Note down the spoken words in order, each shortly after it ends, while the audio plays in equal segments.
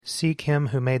Seek him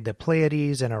who made the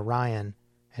Pleiades and Orion,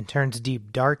 and turns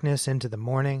deep darkness into the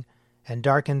morning, and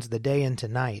darkens the day into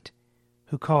night,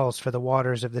 who calls for the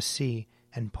waters of the sea,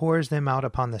 and pours them out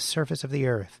upon the surface of the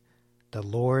earth. The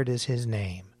Lord is his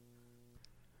name.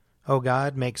 O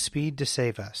God, make speed to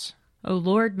save us. O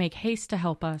Lord, make haste to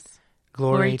help us.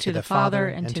 Glory to the Father,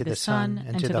 and to the Son,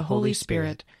 and to the Holy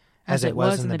Spirit, as it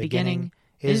was in the beginning,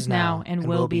 is now, and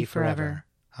will be forever.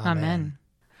 Amen.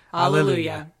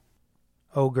 Alleluia.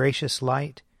 O gracious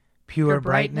light, pure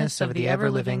brightness of the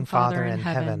ever-living Father in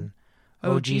heaven,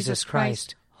 O Jesus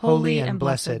Christ, holy and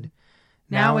blessed,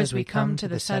 now as we come to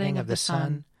the setting of the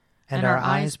sun, and our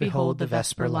eyes behold the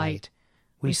vesper light,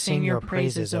 we sing your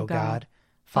praises, O God,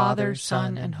 Father,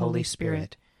 Son, and Holy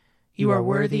Spirit. You are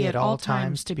worthy at all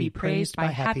times to be praised by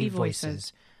happy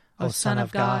voices, O Son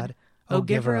of God, O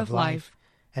Giver of life,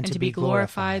 and to be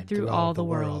glorified through all the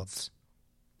worlds.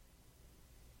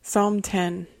 Psalm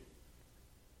 10.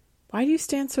 Why do you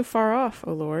stand so far off,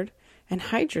 O Lord, and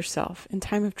hide yourself in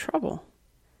time of trouble?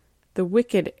 The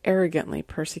wicked arrogantly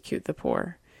persecute the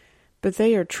poor, but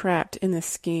they are trapped in the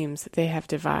schemes they have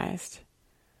devised.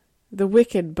 The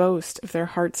wicked boast of their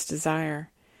heart's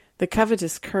desire. The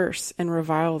covetous curse and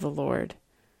revile the Lord.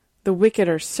 The wicked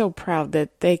are so proud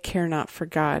that they care not for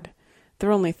God.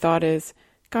 Their only thought is,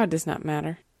 God does not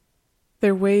matter.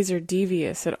 Their ways are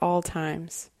devious at all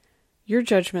times. Your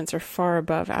judgments are far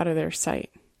above out of their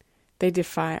sight. They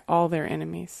defy all their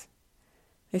enemies.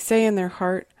 They say in their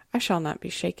heart, I shall not be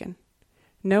shaken.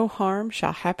 No harm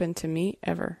shall happen to me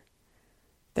ever.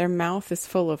 Their mouth is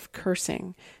full of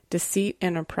cursing, deceit,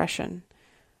 and oppression.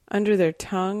 Under their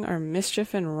tongue are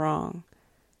mischief and wrong.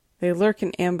 They lurk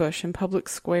in ambush in public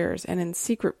squares, and in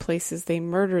secret places they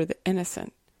murder the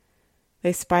innocent.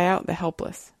 They spy out the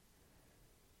helpless.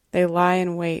 They lie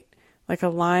in wait like a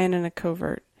lion in a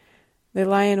covert. They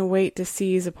lie in wait to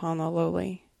seize upon the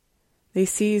lowly. They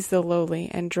seize the lowly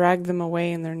and drag them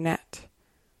away in their net.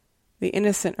 The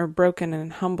innocent are broken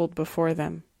and humbled before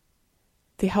them.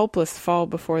 The helpless fall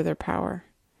before their power.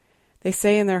 They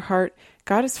say in their heart,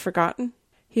 God is forgotten.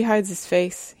 He hides his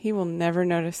face. He will never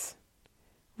notice.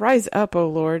 Rise up, O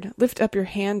Lord. Lift up your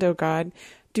hand, O God.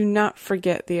 Do not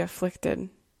forget the afflicted.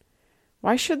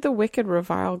 Why should the wicked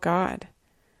revile God?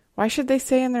 Why should they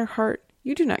say in their heart,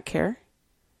 you do not care?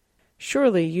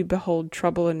 Surely you behold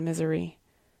trouble and misery.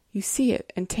 You see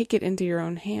it and take it into your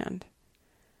own hand.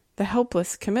 The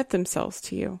helpless commit themselves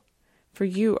to you, for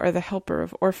you are the helper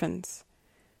of orphans.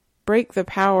 Break the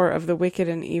power of the wicked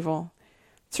and evil.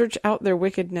 Search out their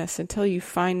wickedness until you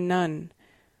find none.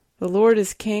 The Lord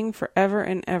is king forever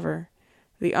and ever.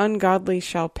 The ungodly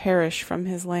shall perish from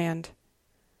his land.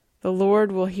 The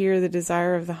Lord will hear the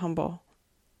desire of the humble.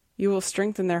 You will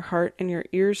strengthen their heart, and your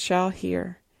ears shall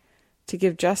hear, to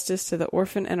give justice to the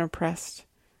orphan and oppressed,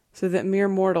 so that mere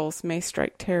mortals may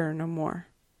strike terror no more.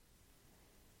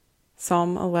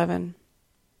 Psalm 11.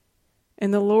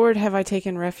 In the Lord have I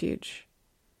taken refuge.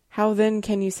 How then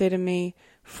can you say to me,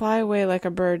 fly away like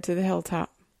a bird to the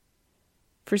hilltop?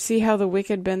 For see how the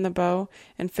wicked bend the bow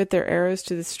and fit their arrows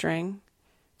to the string,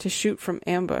 to shoot from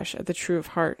ambush at the true of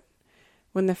heart.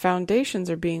 When the foundations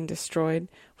are being destroyed,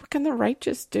 what can the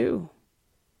righteous do?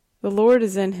 The Lord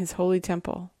is in his holy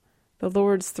temple. The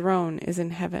Lord's throne is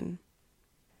in heaven.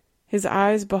 His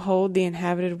eyes behold the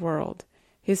inhabited world.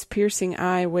 His piercing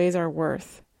eye weighs our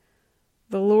worth.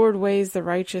 The Lord weighs the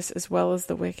righteous as well as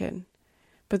the wicked,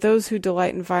 but those who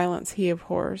delight in violence he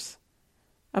abhors.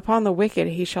 Upon the wicked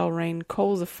he shall rain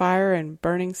coals of fire and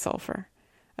burning sulfur.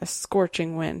 A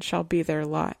scorching wind shall be their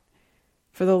lot.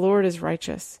 For the Lord is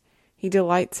righteous. He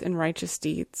delights in righteous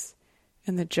deeds,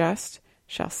 and the just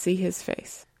shall see his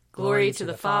face. Glory to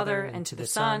the Father, and to the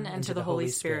Son, and to the Holy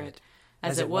Spirit,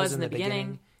 as it was in the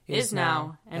beginning, is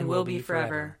now, and will be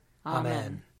forever.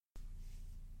 Amen.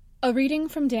 A reading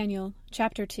from Daniel,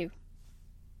 chapter 2.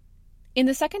 In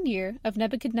the 2nd year of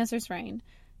Nebuchadnezzar's reign,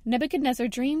 Nebuchadnezzar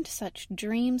dreamed such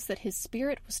dreams that his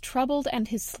spirit was troubled and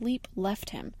his sleep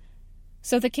left him.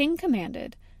 So the king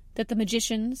commanded that the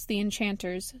magicians, the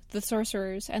enchanters, the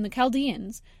sorcerers, and the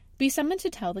Chaldeans be summoned to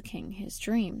tell the king his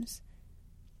dreams.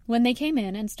 When they came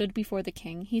in and stood before the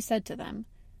king, he said to them,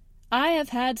 I have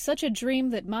had such a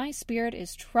dream that my spirit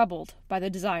is troubled by the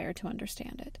desire to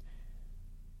understand it.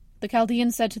 The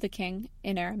Chaldeans said to the king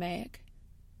in Aramaic,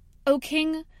 O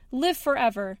king, live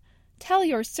forever. Tell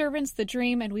your servants the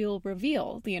dream, and we will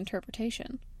reveal the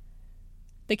interpretation.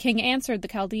 The king answered the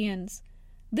Chaldeans,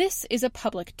 This is a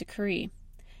public decree.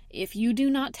 If you do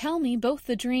not tell me both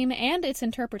the dream and its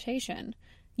interpretation,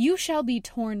 you shall be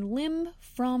torn limb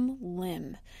from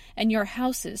limb, and your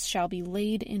houses shall be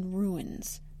laid in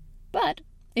ruins. But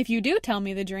If you do tell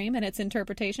me the dream and its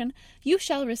interpretation, you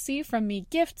shall receive from me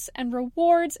gifts and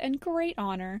rewards and great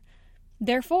honor.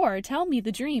 Therefore, tell me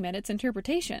the dream and its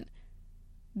interpretation."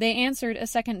 They answered a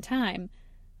second time,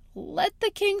 "Let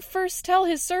the king first tell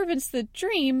his servants the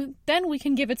dream, then we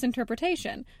can give its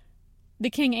interpretation." The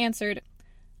king answered,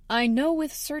 "I know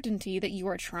with certainty that you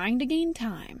are trying to gain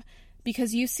time,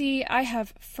 because you see I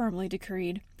have firmly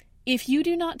decreed, if you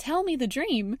do not tell me the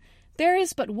dream, there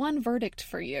is but one verdict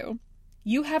for you.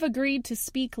 You have agreed to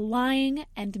speak lying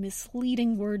and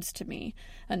misleading words to me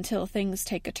until things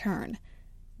take a turn.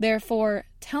 Therefore,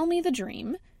 tell me the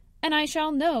dream, and I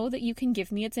shall know that you can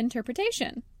give me its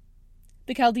interpretation."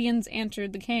 The Chaldeans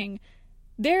answered the king,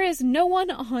 "There is no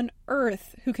one on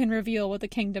earth who can reveal what the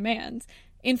king demands.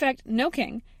 In fact, no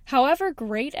king, however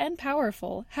great and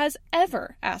powerful, has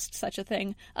ever asked such a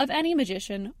thing of any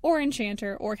magician or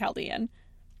enchanter or Chaldean.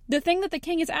 The thing that the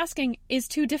king is asking is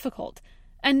too difficult,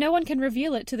 and no one can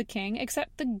reveal it to the king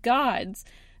except the gods,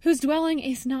 whose dwelling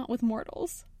is not with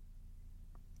mortals."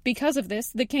 Because of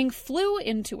this, the king flew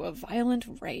into a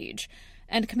violent rage,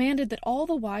 and commanded that all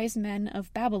the wise men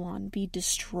of Babylon be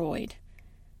destroyed.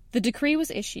 The decree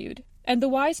was issued, and the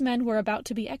wise men were about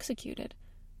to be executed.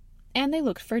 And they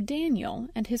looked for Daniel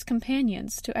and his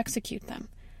companions to execute them.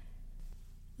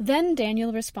 Then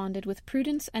Daniel responded with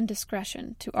prudence and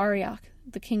discretion to Arioch,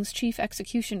 the king's chief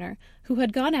executioner, who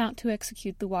had gone out to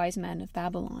execute the wise men of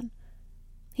Babylon.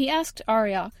 He asked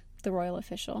Arioch, the royal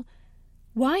official,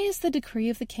 "Why is the decree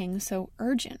of the king so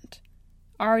urgent?"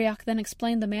 Arioch then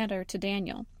explained the matter to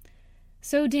Daniel.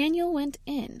 So Daniel went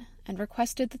in and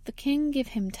requested that the king give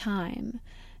him time,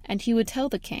 and he would tell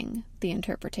the king the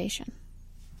interpretation.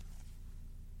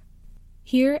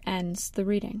 Here ends the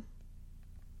reading.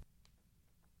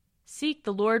 Seek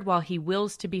the Lord while he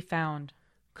wills to be found.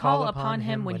 Call upon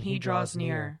him when he draws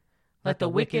near. Let the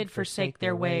wicked forsake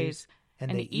their ways,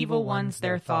 and the evil ones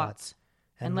their thoughts.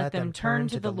 And let them turn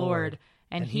to the Lord,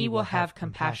 and he will have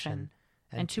compassion.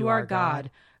 And to our God,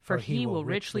 for he will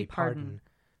richly pardon.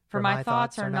 For my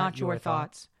thoughts are not your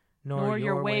thoughts, nor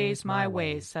your ways my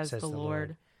ways, says the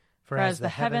Lord. For as the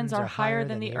heavens are higher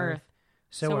than the earth,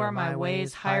 so are my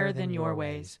ways higher than your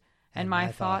ways, and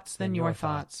my thoughts than your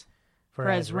thoughts. For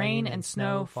as rain and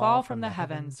snow fall from the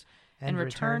heavens, and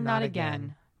return not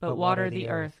again, but water the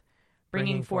earth,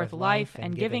 bringing forth life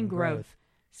and giving growth,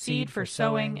 seed for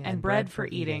sowing and bread for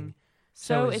eating,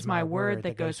 so is my word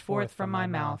that goes forth from my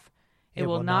mouth. It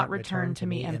will not return to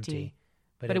me empty,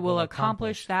 but it will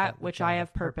accomplish that which I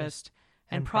have purposed,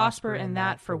 and prosper in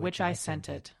that for which I sent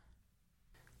it.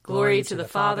 Glory to the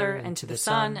Father, and to the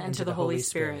Son, and to the Holy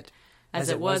Spirit, as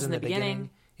it was in the beginning,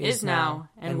 is now,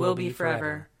 and will be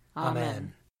forever.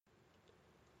 Amen.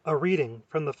 A reading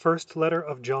from the first letter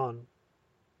of John.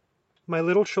 My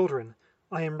little children,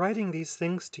 I am writing these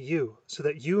things to you so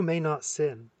that you may not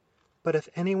sin. But if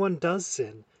anyone does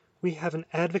sin, we have an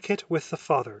advocate with the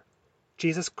Father,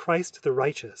 Jesus Christ the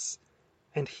righteous,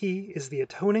 and he is the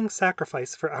atoning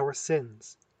sacrifice for our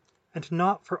sins, and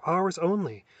not for ours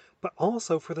only, but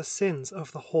also for the sins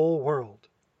of the whole world.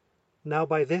 Now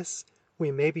by this we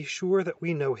may be sure that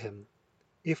we know him,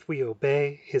 if we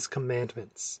obey his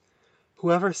commandments.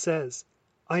 Whoever says,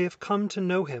 I have come to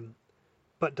know him,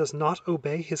 but does not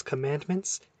obey his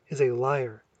commandments is a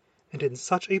liar, and in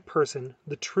such a person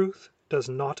the truth does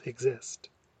not exist.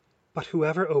 But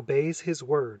whoever obeys his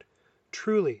word,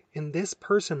 truly in this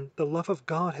person the love of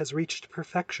God has reached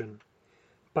perfection.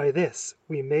 By this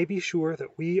we may be sure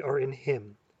that we are in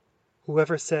him.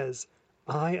 Whoever says,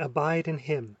 I abide in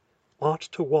him, ought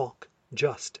to walk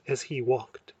just as he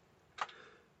walked.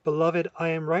 Beloved, I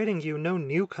am writing you no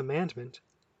new commandment,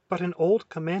 but an old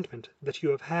commandment that you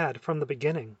have had from the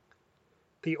beginning.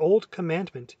 The old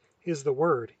commandment is the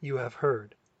word you have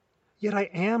heard. Yet I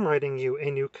am writing you a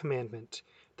new commandment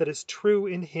that is true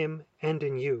in him and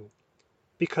in you,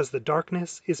 because the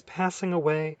darkness is passing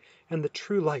away and the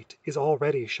true light is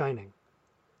already shining.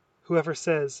 Whoever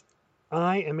says,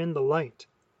 I am in the light,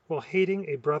 while hating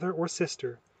a brother or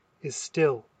sister, is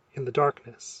still in the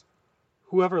darkness.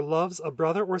 Whoever loves a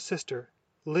brother or sister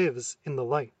lives in the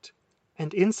light,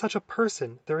 and in such a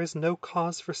person there is no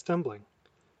cause for stumbling.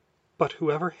 But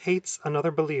whoever hates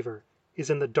another believer is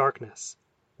in the darkness,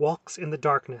 walks in the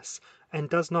darkness, and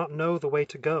does not know the way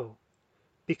to go,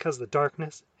 because the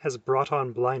darkness has brought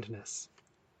on blindness.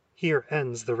 Here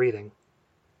ends the reading.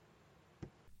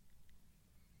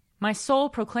 My soul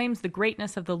proclaims the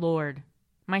greatness of the Lord.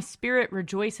 My spirit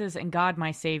rejoices in God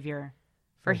my Savior.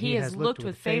 For he has looked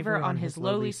with favor on his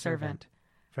lowly servant.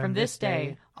 From this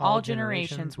day all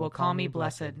generations will call me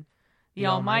blessed. The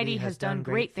Almighty has done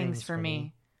great things for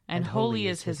me, and holy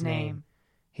is his name.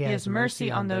 He has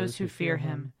mercy on those who fear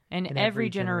him, in every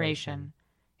generation.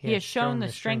 He has shown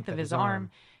the strength of his arm.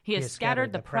 He has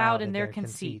scattered the proud in their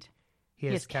conceit. He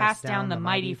has cast down the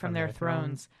mighty from their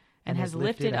thrones, and has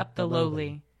lifted up the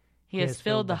lowly. He has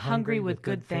filled the hungry with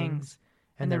good things,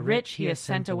 and the rich he has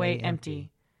sent away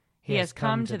empty. He has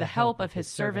come to the help of his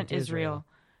servant Israel,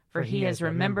 for he has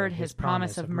remembered his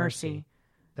promise of mercy,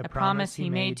 the promise he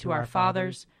made to our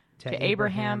fathers, to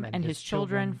Abraham and his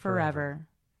children forever.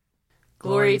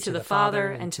 Glory to the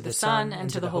Father, and to the Son, and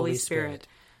to the Holy Spirit,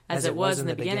 as it was in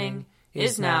the beginning,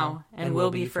 is now, and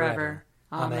will be forever.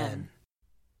 Amen.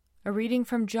 A reading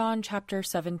from John chapter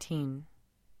 17.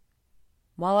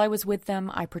 While I was with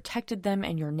them, I protected them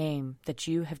in your name that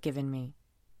you have given me.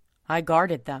 I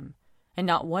guarded them, and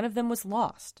not one of them was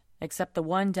lost, except the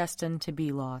one destined to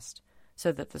be lost,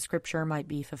 so that the scripture might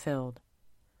be fulfilled.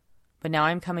 But now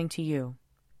I am coming to you,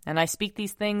 and I speak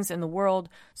these things in the world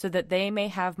so that they may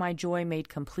have my joy made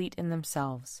complete in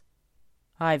themselves.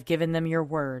 I have given them your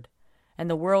word, and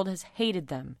the world has hated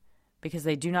them, because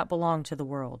they do not belong to the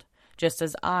world, just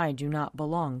as I do not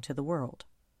belong to the world.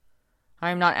 I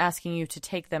am not asking you to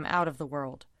take them out of the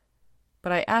world,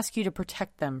 but I ask you to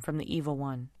protect them from the evil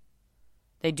one.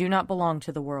 They do not belong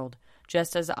to the world,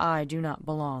 just as I do not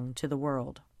belong to the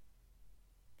world.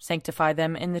 Sanctify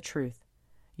them in the truth.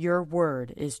 Your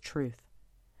word is truth.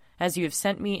 As you have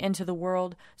sent me into the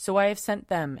world, so I have sent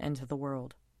them into the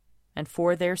world. And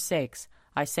for their sakes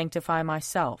I sanctify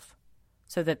myself,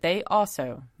 so that they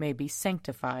also may be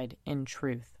sanctified in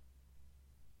truth.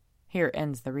 Here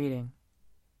ends the reading.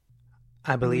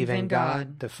 I believe in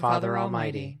God, the Father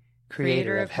Almighty,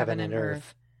 creator of heaven and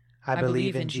earth. I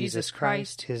believe in Jesus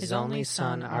Christ, his only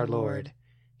Son, our Lord.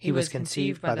 He was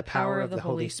conceived by the power of the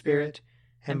Holy Spirit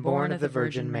and born of the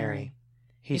Virgin Mary.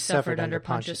 He suffered under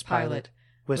Pontius Pilate,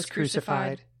 was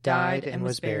crucified, died, and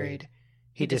was buried.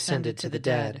 He descended to the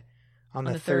dead. On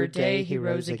the third day he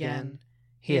rose again.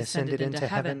 He ascended into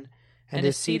heaven, and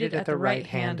is seated at the right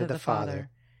hand of the Father.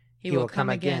 He will come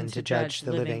again to judge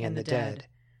the living and the dead.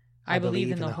 I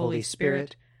believe in the Holy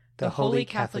Spirit, the Holy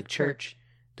Catholic Church,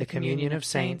 the communion of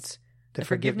saints, the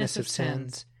forgiveness of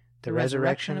sins, the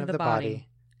resurrection of the body,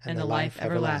 and the life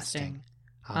everlasting.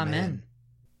 Amen.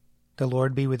 The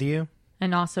Lord be with you.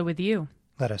 And also with you.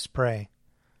 Let us pray.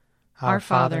 Our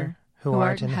Father, who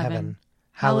art in heaven,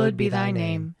 hallowed be thy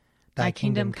name. Thy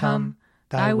kingdom come,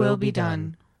 thy will be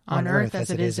done, on earth as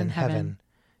it is in heaven.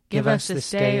 Give us this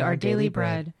day our daily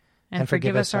bread, and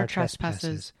forgive us our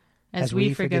trespasses, as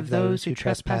we forgive those who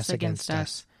trespass against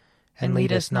us. And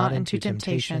lead us not into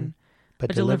temptation,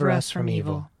 but deliver us from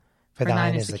evil. For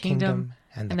thine is the kingdom,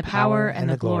 and the power, and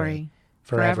the glory,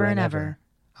 forever and ever.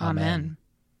 Amen.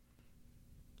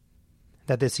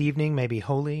 That this evening may be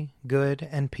holy, good,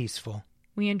 and peaceful.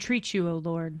 We entreat you, O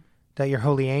Lord. That your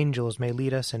holy angels may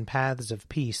lead us in paths of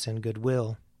peace and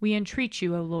goodwill. We entreat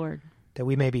you, O Lord. That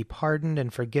we may be pardoned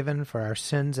and forgiven for our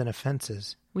sins and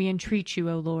offenses. We entreat you,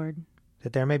 O Lord.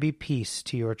 That there may be peace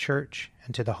to your church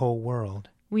and to the whole world.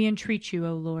 We entreat you,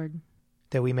 O Lord.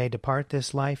 That we may depart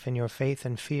this life in your faith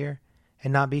and fear,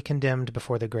 and not be condemned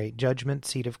before the great judgment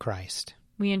seat of Christ.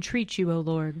 We entreat you, O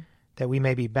Lord. That we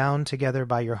may be bound together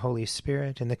by your Holy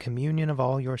Spirit in the communion of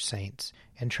all your saints,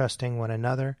 entrusting one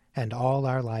another and all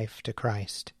our life to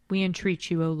Christ. We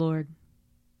entreat you, O Lord.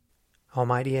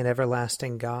 Almighty and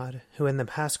everlasting God, who in the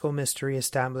Paschal mystery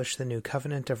established the new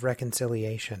covenant of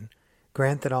reconciliation,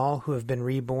 grant that all who have been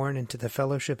reborn into the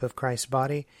fellowship of Christ's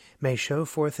body may show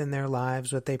forth in their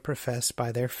lives what they profess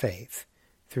by their faith,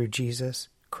 through Jesus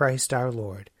Christ our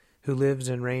Lord, who lives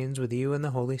and reigns with you in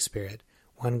the Holy Spirit,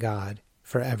 one God,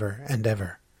 forever and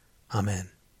ever. Amen.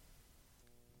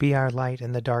 Be our light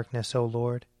in the darkness, O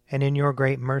Lord, and in your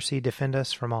great mercy defend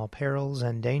us from all perils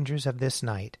and dangers of this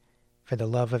night, for the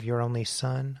love of your only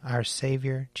Son, our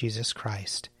Savior, Jesus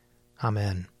Christ.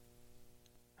 Amen.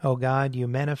 O God, you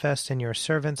manifest in your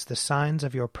servants the signs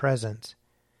of your presence.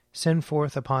 Send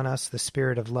forth upon us the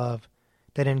Spirit of love,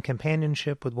 that in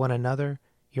companionship with one another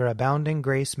your abounding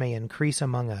grace may increase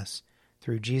among us,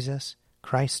 through Jesus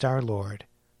Christ our Lord.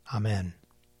 Amen.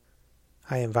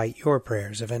 I invite your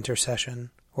prayers of intercession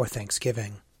or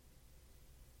thanksgiving.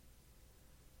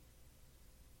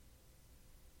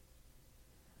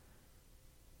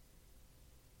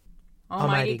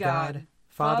 Almighty God,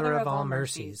 Father of all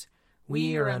mercies, we,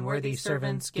 your unworthy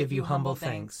servants, give you humble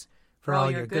thanks for all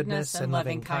your goodness and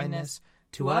loving kindness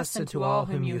to us and to all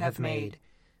whom you have made.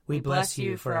 We bless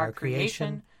you for our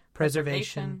creation,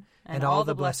 preservation, and all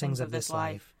the blessings of this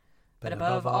life, but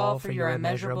above all for your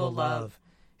immeasurable love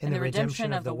in the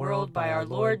redemption of the world by our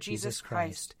Lord Jesus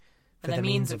Christ, for the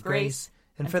means of grace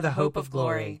and for the hope of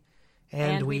glory.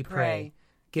 And we pray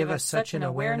Give us such an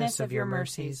awareness of your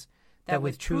mercies that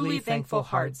with truly thankful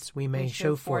hearts we may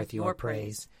show forth your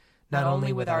praise, not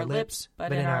only with our lips,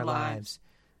 but in our lives,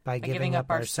 by giving up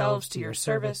ourselves to your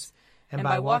service, and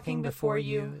by walking before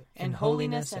you in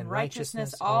holiness and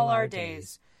righteousness all our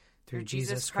days, through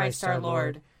Jesus Christ our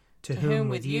Lord, to whom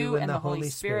with you and the Holy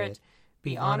Spirit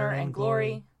be honor and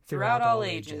glory throughout all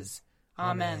ages.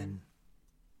 Amen.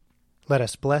 Let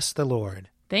us bless the Lord.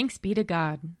 Thanks be to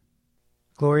God.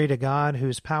 Glory to God,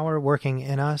 whose power working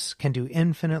in us can do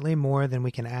infinitely more than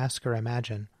we can ask or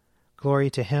imagine.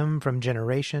 Glory to him from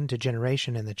generation to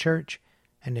generation in the Church,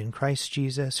 and in Christ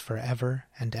Jesus forever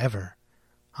and ever.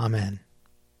 Amen.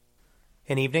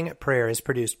 An Evening at Prayer is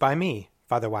produced by me,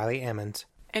 Father Wiley Ammons.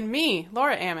 And me,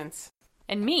 Laura Ammons.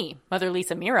 And me, Mother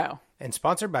Lisa Meirow. And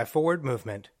sponsored by Forward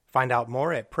Movement. Find out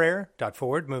more at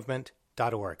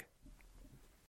prayer.forwardmovement.org.